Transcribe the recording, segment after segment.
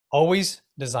Always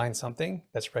design something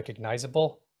that's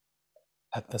recognizable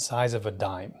at the size of a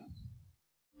dime.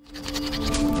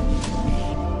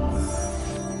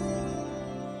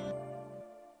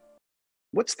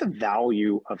 What's the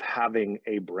value of having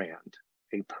a brand,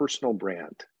 a personal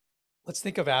brand? Let's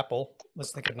think of Apple.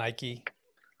 Let's think of Nike.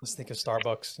 Let's think of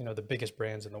Starbucks, the biggest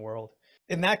brands in the world.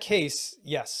 In that case,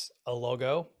 yes, a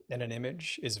logo and an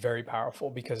image is very powerful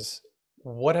because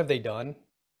what have they done?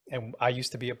 And I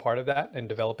used to be a part of that and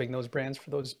developing those brands for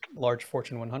those large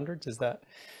Fortune 100s is that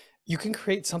you can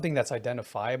create something that's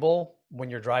identifiable when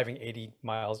you're driving 80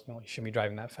 miles. You shouldn't be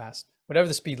driving that fast, whatever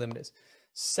the speed limit is.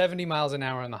 70 miles an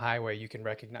hour on the highway, you can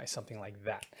recognize something like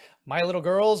that. My little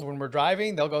girls, when we're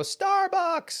driving, they'll go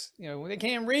Starbucks. They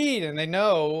can't read and they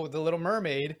know the Little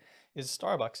Mermaid is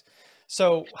Starbucks.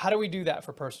 So how do we do that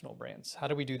for personal brands? How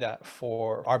do we do that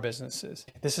for our businesses?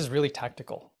 This is really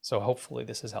tactical. So hopefully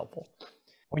this is helpful.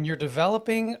 When you're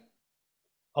developing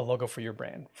a logo for your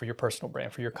brand, for your personal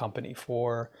brand, for your company,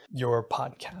 for your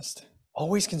podcast,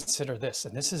 always consider this.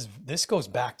 And this goes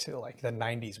back to like the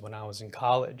 90s when I was in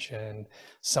college and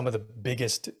some of the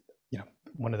biggest,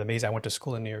 one of the amazing, I went to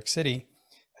school in New York City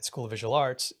at School of Visual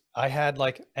Arts. I had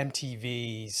like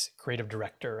MTV's creative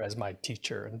director as my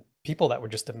teacher and people that were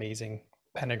just amazing.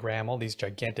 Pentagram, all these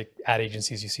gigantic ad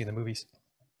agencies you see in the movies.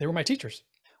 They were my teachers.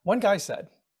 One guy said,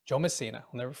 Joe Messina,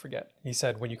 I'll never forget. He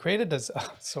said, when you create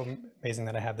so amazing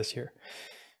that I have this here.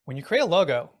 When you create a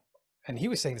logo, and he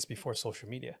was saying this before social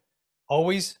media,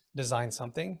 always design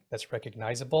something that's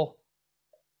recognizable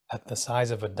at the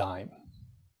size of a dime.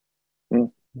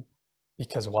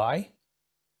 Because why?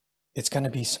 It's going to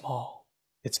be small.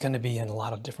 It's going to be in a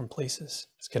lot of different places.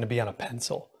 It's going to be on a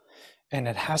pencil. And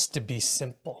it has to be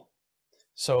simple.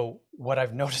 So what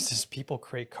I've noticed is people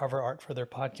create cover art for their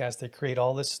podcast. They create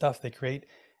all this stuff.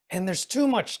 And there's too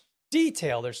much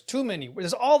detail.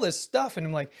 There's all this stuff. And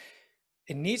I'm like,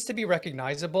 it needs to be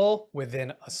recognizable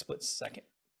within a split second.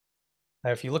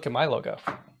 Now, if you look at my logo,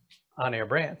 On Air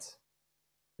Brands,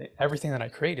 everything that I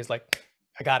create is like,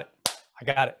 I got it. I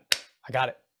got it. I got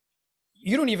it.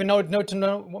 You don't even know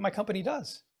what my company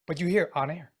does, but you hear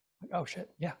On Air. Like, oh shit,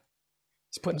 yeah.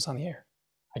 He's putting us on the air.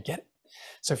 I get it.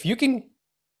 So if you can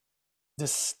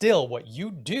distill what you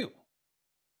do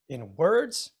in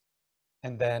words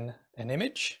and then an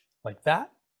image like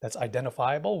that's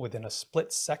identifiable within a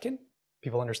split second,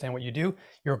 people understand what you do,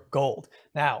 you're gold.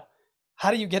 Now,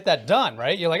 how do you get that done,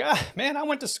 right? You're like, man, I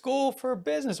went to school for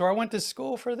business, or I went to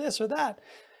school for this or that.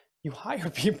 You hire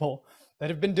people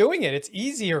that have been doing it. It's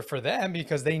easier for them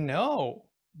because they know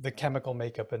the chemical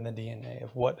makeup and the DNA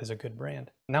of what is a good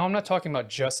brand. Now, I'm not talking about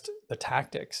just the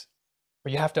tactics,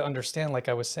 but you have to understand, like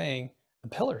I was saying, the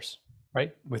pillars,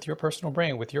 right? With your personal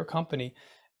brand, with your company,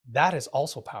 that is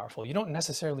also powerful. You don't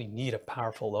necessarily need a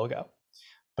powerful logo,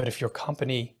 but if your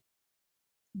company,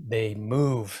 they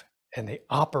move and they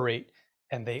operate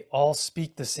and they all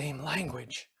speak the same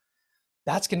language,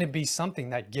 that's going to be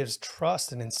something that gives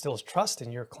trust and instills trust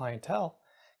in your clientele.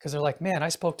 Because they're like, man, I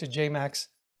spoke to J-Max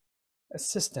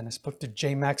assistant, I spoke to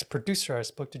J-Max producer, I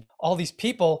spoke to all these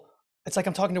people. It's like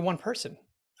I'm talking to one person,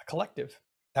 a collective.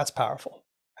 That's powerful.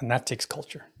 And that takes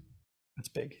culture. That's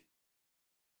big.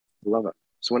 Love it.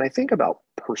 So when I think about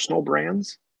personal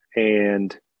brands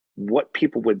and what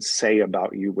people would say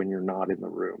about you when you're not in the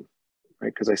room,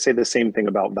 right? Because I say the same thing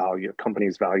about value,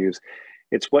 companies' values.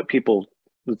 It's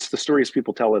the stories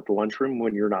people tell at the lunchroom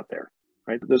when you're not there,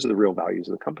 right? Those are the real values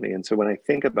of the company. And so when I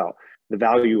think about the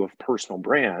value of personal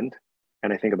brand,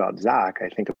 and I think about Zach, I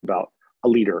think about a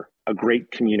leader, a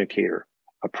great communicator,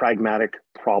 a pragmatic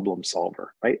problem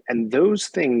solver, right? And those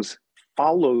things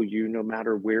follow you no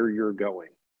matter where you're going,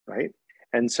 right?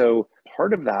 And so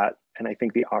part of that, and I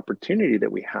think the opportunity that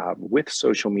we have with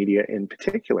social media in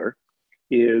particular,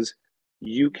 is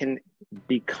you can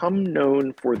become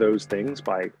known for those things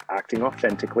by acting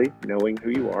authentically, knowing who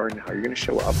you are and how you're going to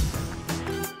show up.